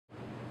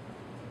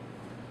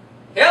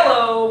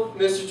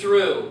Mr.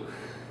 Drew,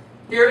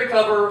 here to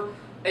cover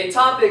a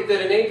topic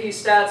that in AP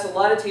Stats a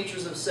lot of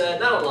teachers have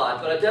said, not a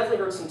lot, but I've definitely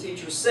heard some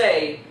teachers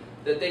say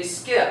that they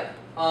skip.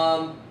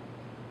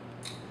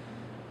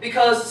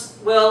 Because,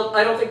 well,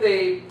 I don't think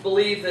they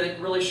believe that it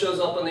really shows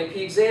up on the AP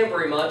exam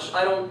very much.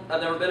 I've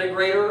never been a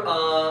grader.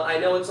 I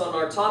know it's on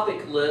our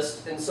topic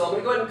list, and so I'm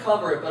going to go ahead and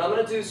cover it, but I'm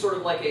going to do sort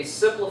of like a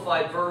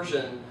simplified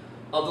version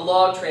of the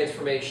log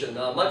transformation.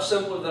 Much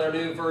simpler than our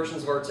new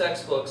versions of our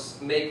textbooks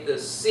make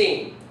this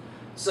seem.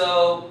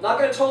 So, not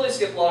going to totally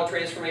skip log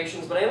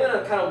transformations, but I'm going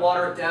to kind of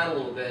water it down a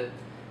little bit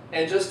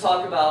and just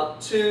talk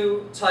about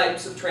two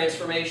types of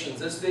transformations.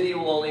 This video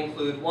will only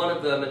include one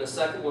of them, and the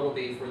second one will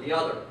be for the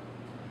other.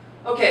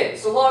 Okay,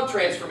 so log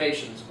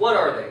transformations, what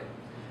are they?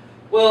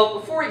 Well,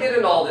 before we get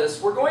into all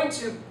this, we're going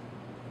to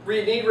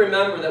need to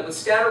remember that with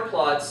scatter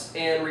plots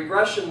and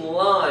regression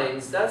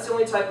lines, that's the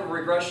only type of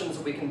regressions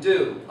that we can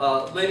do,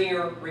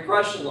 linear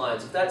regression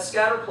lines. If that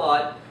scatter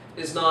plot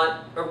is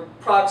not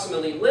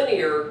approximately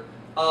linear,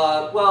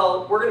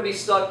 well, we're going to be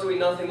stuck doing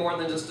nothing more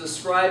than just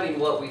describing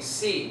what we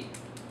see.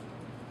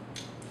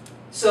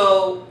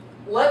 So,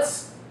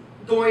 what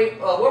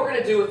we're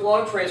going to do with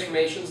log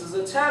transformations is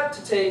attempt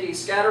to take a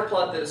scatter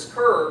plot that is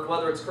curved,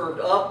 whether it's curved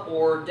up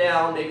or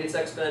down, maybe it's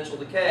exponential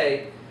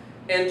decay,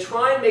 and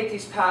try and make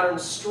these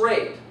patterns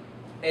straight.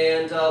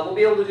 And we'll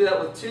be able to do that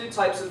with two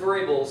types of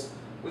variables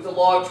with a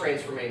log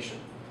transformation.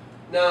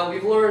 Now,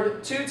 we've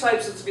learned two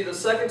types. This will be the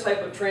second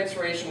type of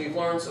transformation we've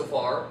learned so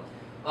far.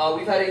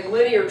 We've had a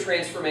linear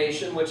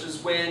transformation, which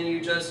is when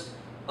you just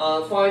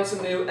find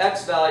some new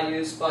x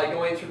values by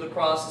going through the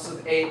process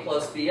of a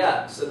plus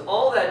bx. And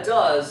all that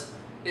does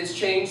is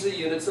change the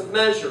units of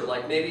measure.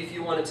 Like maybe if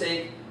you want to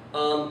take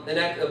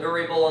a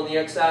variable on the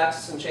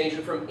x-axis and change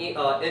it from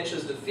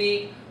inches to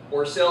feet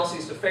or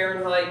Celsius to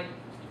Fahrenheit,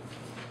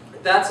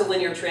 that's a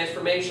linear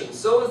transformation.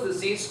 So is the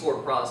z-score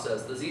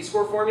process. The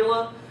z-score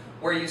formula,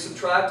 where you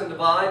subtract and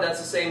divide, that's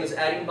the same as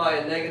adding by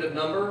a negative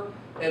number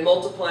and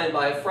multiplying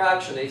by a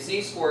fraction. A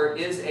z-score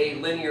is a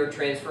linear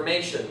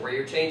transformation where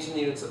you're changing the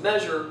units of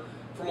measure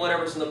from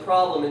whatever's in the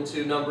problem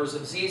into numbers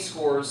of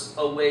z-scores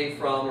away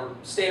from, or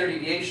standard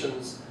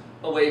deviations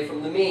away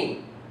from the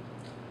mean.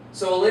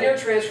 So a linear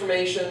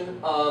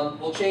transformation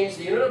will change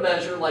the unit of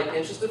measure, like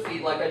inches to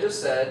feet, like I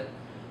just said,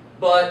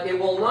 but it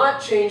will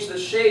not change the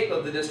shape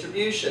of the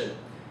distribution.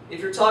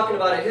 If you're talking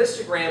about a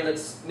histogram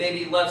that's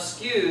maybe left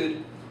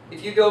skewed,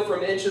 if you go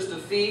from inches to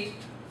feet,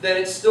 then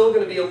it's still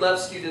going to be a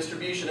left skewed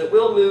distribution. It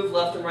will move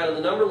left and right on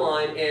the number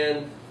line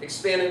and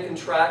expand and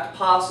contract,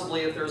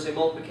 possibly if there's a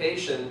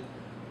multiplication,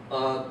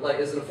 like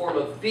as in the form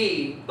of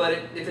b, but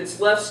if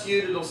it's left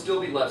skewed, it'll still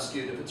be left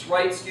skewed. If it's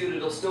right skewed,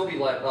 it'll still be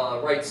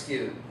right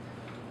skewed.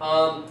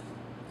 And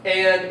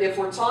if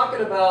we're talking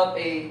about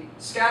a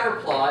scatter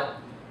plot,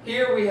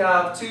 here we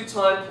have two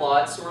time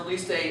plots, or at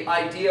least an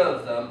idea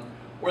of them,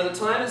 where the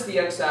time is the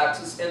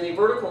x-axis and the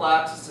vertical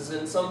axis is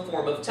in some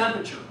form of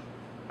temperature.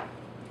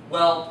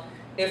 Well,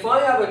 if I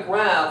have a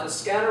graph, a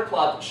scatter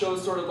plot that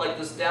shows sort of like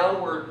this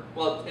downward,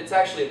 well, it's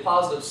actually a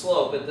positive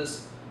slope, but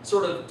this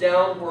sort of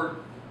downward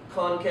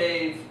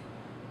concave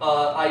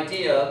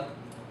idea,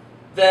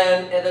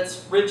 and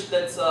that's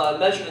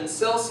measured in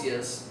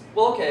Celsius,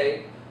 well,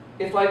 okay,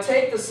 if I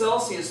take the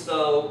Celsius,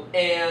 though,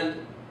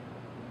 and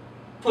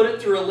put it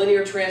through a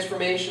linear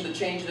transformation to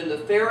change it into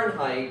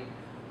Fahrenheit,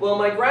 well,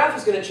 my graph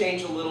is going to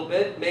change a little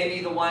bit.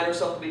 Maybe the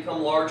y-intercept will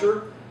become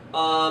larger,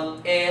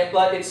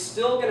 but it's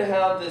still going to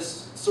have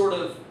this sort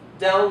of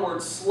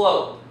downward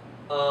slope.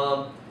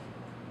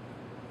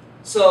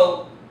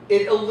 So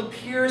it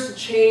appears to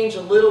change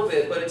a little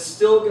bit, but it's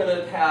still going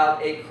to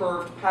have a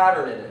curved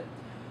pattern in it.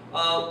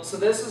 So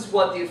this is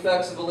what the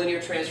effects of a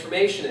linear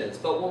transformation is.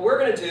 But what we're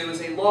going to do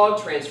is a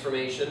log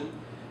transformation,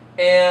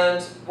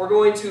 and we're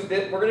going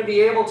to be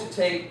able to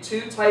take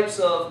two types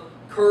of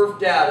curved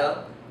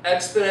data,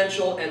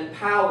 exponential and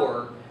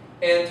power,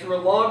 and through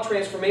a log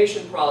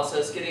transformation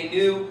process get a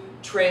new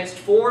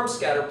transformed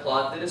scatter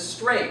plot that is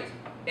straight.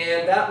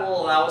 And that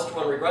will allow us to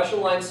run regression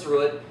lines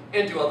through it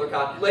and do other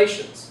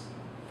calculations.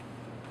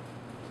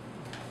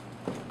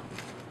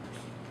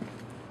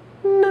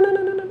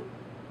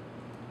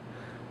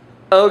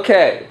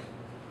 Okay,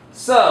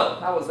 so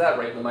how was that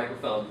right in the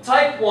microphone?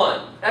 Type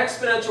 1,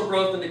 exponential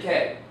growth and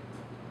decay.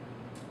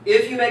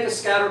 If you make a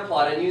scatter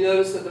plot and you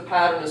notice that the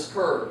pattern is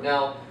curved,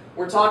 now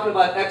we're talking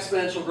about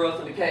exponential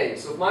growth and decay.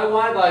 So if my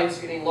y value is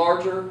getting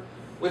larger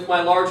with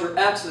my larger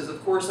x's,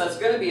 of course that's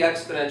going to be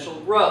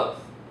exponential growth.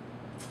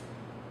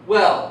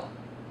 Well,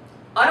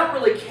 I don't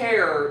really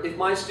care if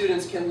my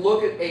students can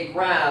look at a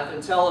graph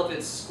and tell if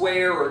it's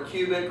square or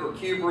cubic or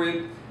cube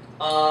root.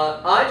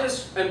 I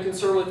just am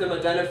concerned with them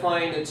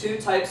identifying the two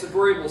types of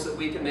variables that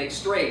we can make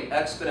straight,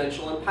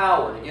 exponential and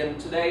power. And again,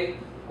 today,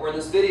 or in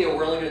this video,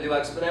 we're only going to do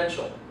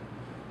exponential.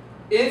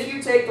 If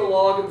you take the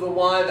log of the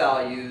y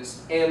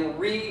values and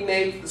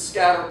remake the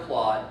scatter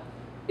plot,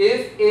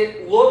 if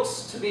it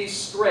looks to be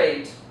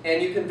straight,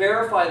 and you can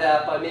verify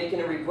that by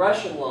making a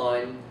regression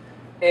line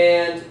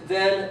and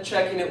then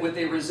checking it with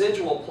a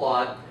residual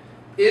plot,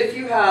 if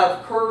you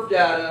have curved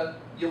data,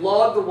 you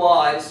log the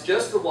y's,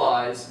 just the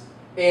y's,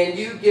 and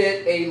you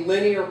get a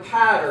linear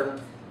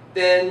pattern,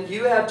 then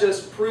you have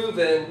just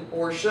proven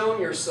or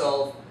shown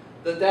yourself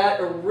that that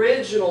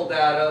original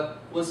data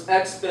was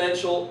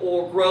exponential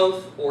or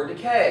growth or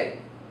decay.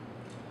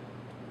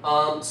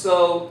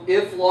 So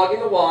if logging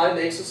the y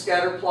makes a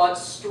scatter plot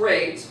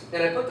straight,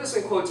 and I put this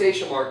in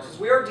quotation marks because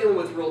we are dealing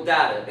with real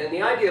data, and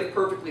the idea of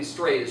perfectly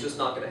straight is just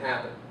not going to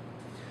happen,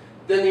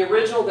 then the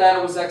original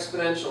data was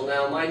exponential.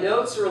 Now my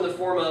notes are in the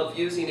form of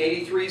using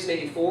 83s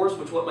and 84s,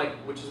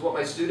 which is what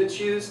my students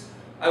use.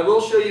 I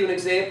will show you an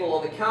example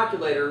on the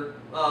calculator,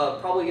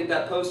 probably get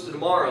that posted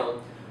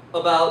tomorrow,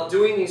 about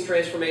doing these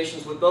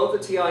transformations with both a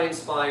TI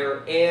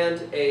Inspire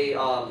and a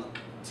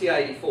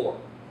TI-84.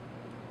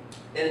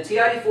 In a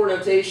TI-84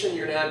 notation,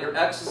 you're going to have your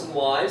x's and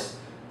y's.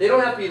 They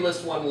don't have to be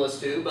list 1 and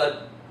list 2,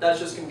 but that's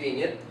just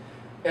convenient.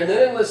 And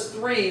then in list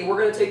 3, we're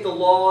going to take the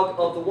log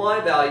of the y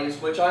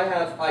values, which I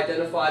have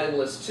identified in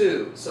list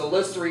 2. So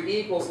list 3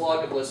 equals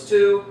log of list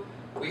 2.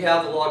 We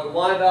have the log of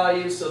y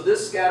values. So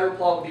this scatter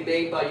plot will be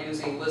made by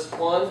using list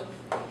 1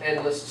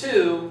 and list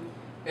 2,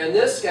 and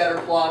this scatter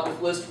plot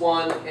with list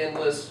 1 and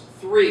list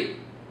 3.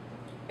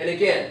 And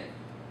again,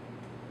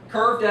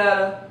 curve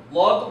data,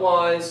 log the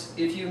y's.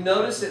 If you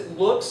notice it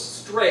looks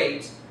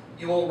straight,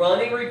 you will run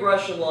a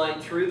regression line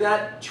through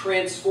that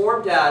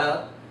transformed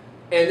data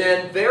and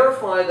then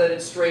verify that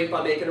it's straight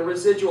by making a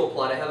residual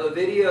plot. I have a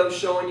video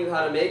showing you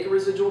how to make a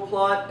residual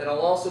plot, and I'll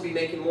also be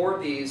making more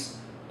of these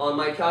on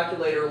my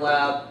calculator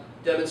lab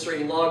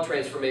demonstrating log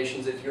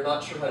transformations if you're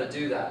not sure how to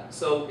do that.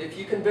 So if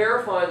you can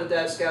verify that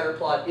that scatter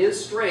plot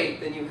is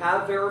straight, then you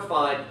have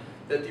verified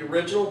that the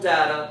original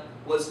data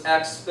was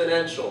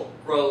exponential,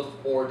 growth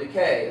or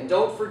decay. And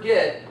don't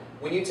forget,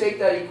 when you take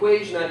that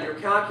equation out of your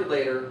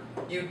calculator,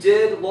 you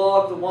did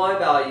log the y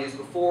values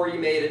before you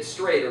made it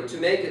straight, or to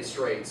make it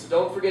straight. So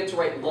don't forget to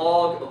write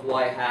log of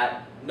y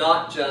hat,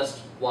 not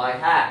just y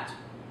hat.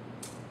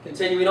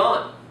 Continuing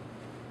on.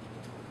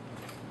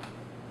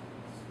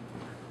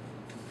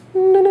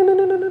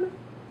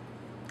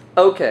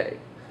 Okay,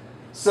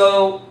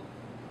 so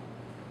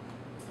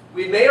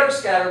we made our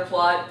scatter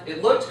plot,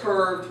 it looked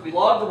curved, we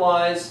logged the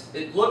y's,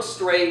 it looked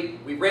straight,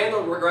 we ran the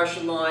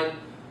regression line,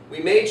 we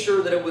made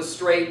sure that it was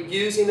straight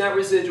using that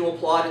residual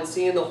plot and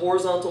seeing the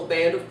horizontal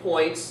band of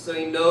points, so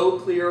you know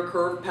clear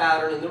curved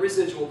pattern in the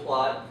residual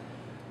plot.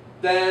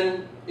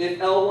 Then if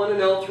L1 and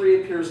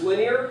L3 appears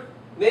linear,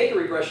 make a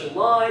regression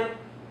line,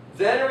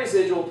 then a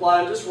residual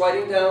plot. I'm just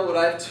writing down what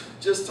I've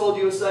just told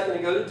you a second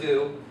ago to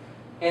do,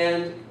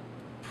 and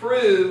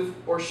prove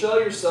or show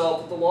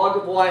yourself that the log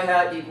of y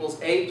hat equals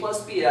a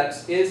plus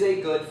bx is a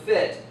good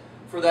fit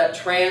for that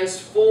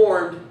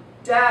transformed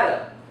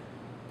data.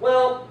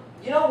 Well,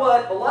 you know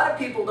what? A lot of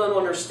people don't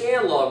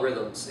understand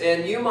logarithms,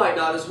 and you might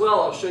not as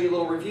well. I'll show you a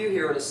little review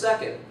here in a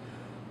second.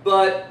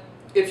 But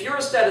if you're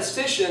a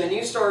statistician and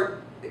you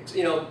start,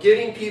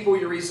 giving people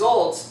your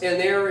results, and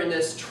they're in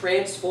this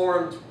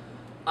transformed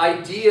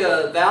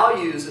idea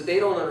values that they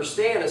don't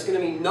understand, it's going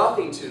to mean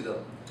nothing to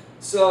them.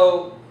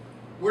 So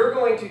we're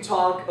going to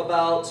talk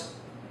about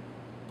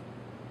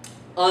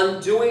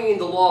undoing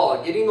the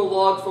log, getting the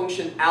log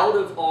function out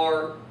of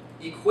our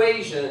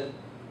equation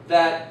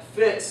that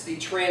fits the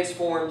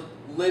transformed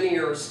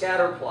linear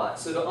scatter plot.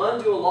 So to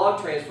undo a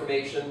log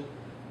transformation,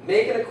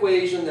 make an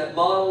equation that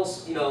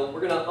models, we're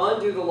going to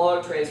undo the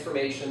log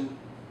transformation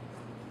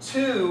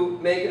to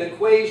make an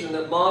equation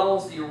that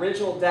models the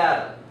original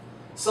data.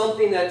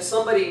 Something that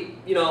somebody,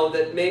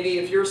 that maybe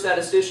if you're a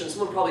statistician,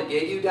 someone probably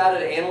gave you data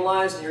to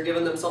analyze and you're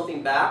giving them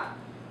something back.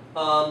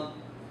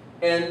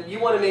 And you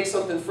want to make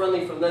something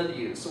friendly for them to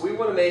use. So we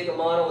want to make a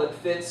model that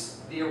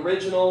fits the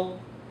original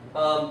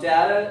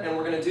data, and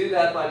we're going to do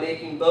that by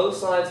making both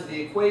sides of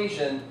the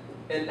equation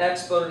an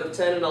exponent of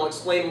 10, and I'll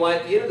explain why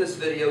at the end of this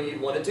video you'd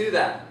want to do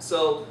that.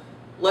 So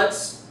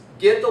let's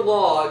get the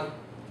log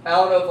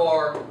out of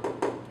our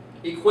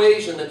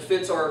equation that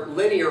fits our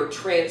linear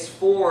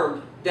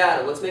transformed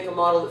data. Let's make a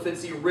model that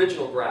fits the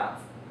original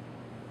graph.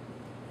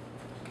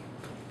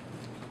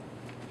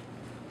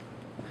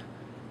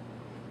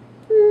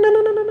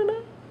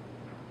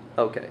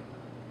 Okay,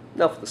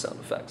 enough of the sound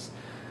effects.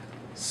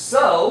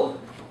 So,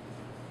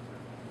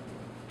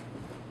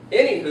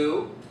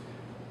 anywho,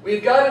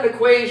 we've got an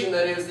equation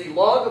that is the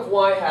log of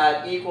y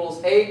hat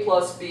equals a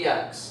plus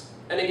bx.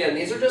 And again,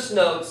 these are just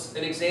notes.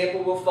 An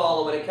example will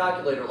follow in a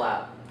calculator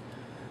lab.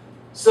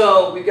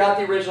 So we've got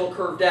the original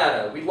curved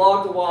data. We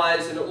logged the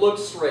y's and it looked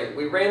straight.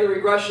 We ran the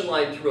regression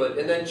line through it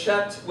and then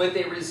checked with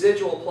a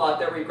residual plot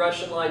that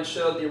regression line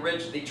showed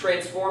the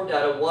transformed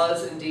data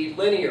was indeed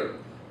linear,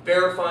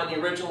 verifying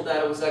the original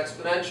data was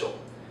exponential.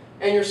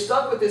 And you're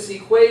stuck with this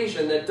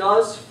equation that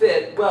does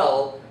fit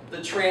well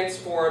the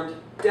transformed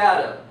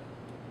data.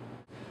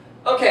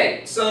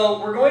 Okay,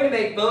 so we're going to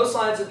make both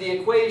sides of the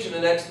equation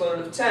an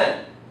exponent of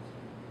 10.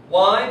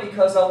 Why?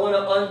 Because I want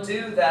to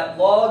undo that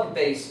log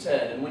base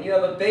 10. And when you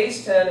have a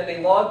base 10 and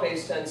a log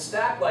base 10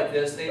 stacked like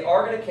this, they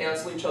are going to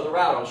cancel each other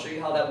out. I'll show you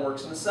how that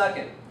works in a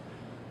second.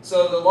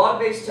 So the log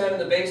base 10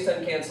 and the base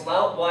 10 cancel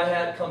out, y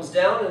hat comes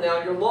down, and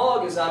now your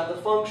log is out of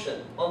the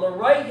function. On the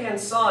right-hand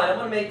side, I'm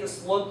going to make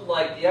this look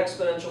like the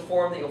exponential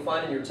form that you'll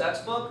find in your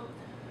textbook.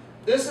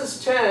 This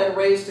is 10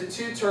 raised to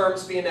 2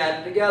 terms being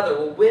added together.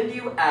 Well, when do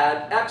you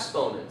add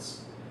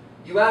exponents?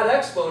 You add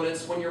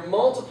exponents when you're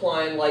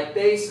multiplying like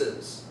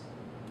bases.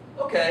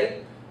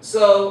 Okay,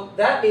 so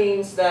that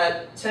means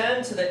that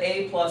 10 to the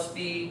a plus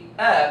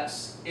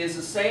bx is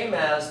the same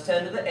as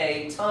 10 to the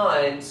a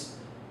times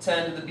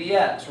 10 to the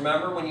bx.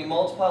 Remember, when you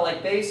multiply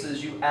like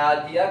bases, you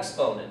add the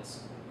exponents.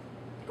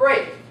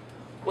 Great.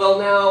 Well,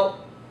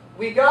 now,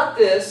 we got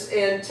this,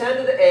 and 10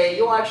 to the a,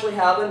 you'll actually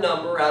have a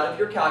number out of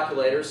your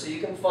calculator, so you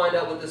can find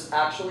out what this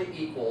actually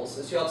equals.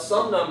 So you have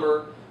some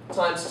number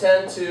times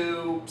 10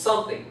 to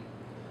something.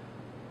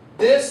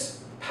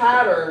 This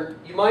pattern,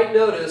 you might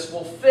notice,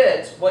 will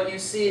fit what you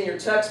see in your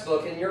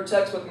textbook, and your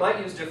textbook might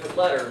use different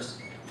letters.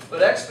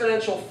 But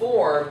exponential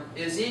form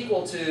is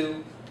equal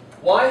to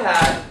y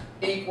hat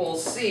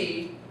equals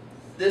c,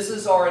 this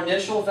is our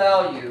initial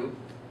value,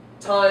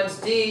 times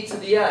d to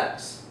the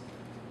x.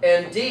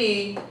 And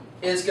d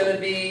is going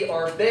to be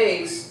our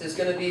base, is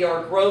going to be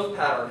our growth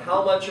pattern.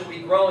 How much are we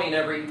growing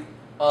every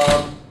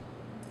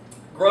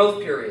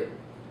growth period?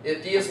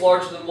 If d is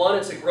larger than 1,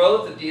 it's a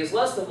growth. If d is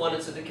less than 1,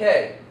 it's a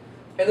decay.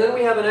 And then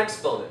we have an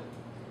exponent.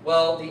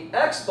 Well, the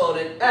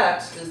exponent,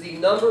 x, is the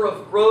number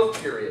of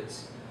growth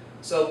periods.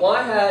 So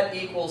y hat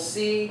equals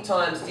c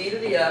times d to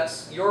the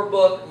x. Your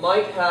book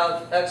might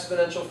have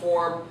exponential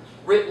form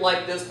written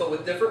like this, but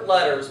with different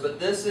letters. But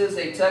this is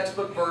a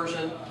textbook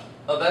version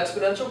of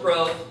exponential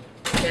growth.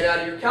 And out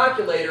of your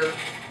calculator,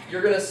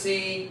 you're going to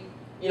see,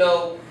 you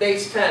know,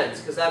 base 10s,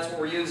 because that's what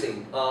we're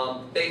using.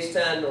 Base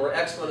 10 or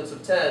exponents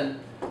of 10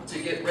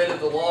 to get rid of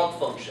the log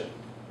function.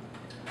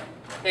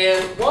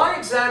 And why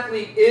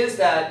exactly is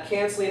that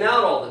canceling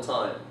out all the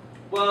time?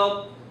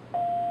 Well,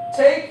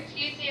 take...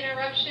 Excuse the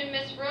interruption,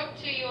 Miss Rook,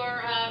 to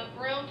your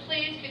room,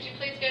 please. Could you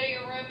please go to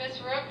your room,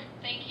 Miss Rook?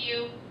 Thank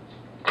you.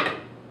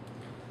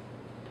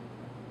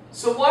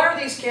 So why are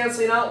these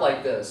canceling out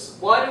like this?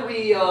 Why do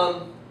we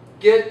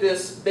get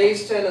this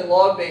base 10 and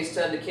log base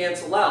 10 to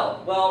cancel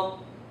out?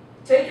 Well,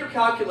 take your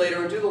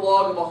calculator and do the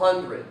log of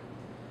 100.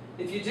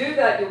 If you do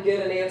that, you'll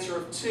get an answer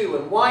of 2.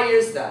 And why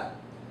is that?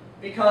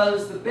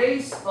 Because the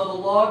base of a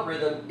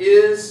logarithm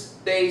is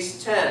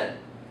base 10.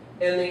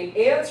 And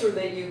the answer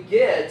that you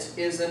get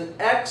is an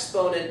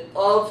exponent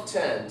of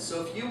 10.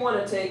 So if you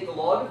want to take the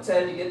log of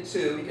 10, you get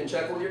 2. You can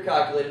check with your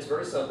calculator. It's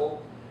very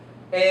simple.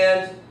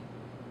 And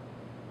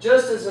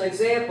just as an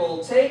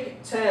example,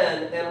 take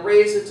 10 and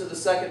raise it to the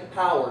second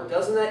power.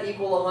 Doesn't that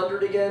equal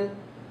 100 again?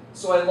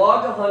 So I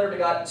logged 100, I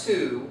got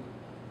 2.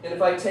 And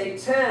if I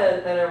take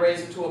 10 and I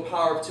raise it to a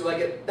power of 2, I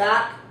get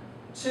back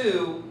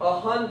to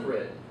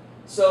 100.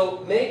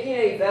 So making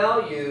a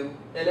value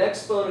an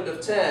exponent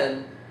of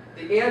 10,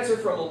 the answer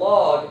from a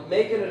log,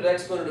 making it an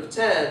exponent of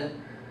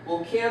 10,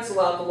 will cancel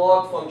out the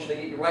log function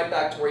and get you right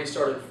back to where you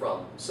started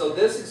from. So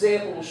this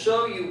example will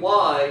show you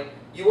why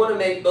you want to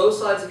make both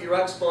sides of your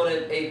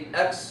exponent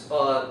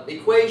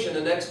equation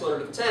an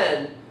exponent of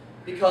 10,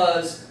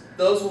 because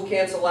those will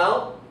cancel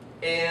out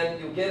and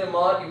you'll get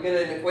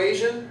an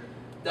equation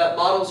that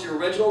models your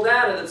original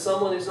data that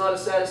someone who's not a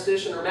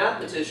statistician or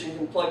mathematician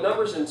can plug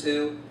numbers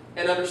into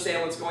and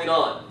understand what's going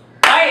on.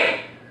 Bam!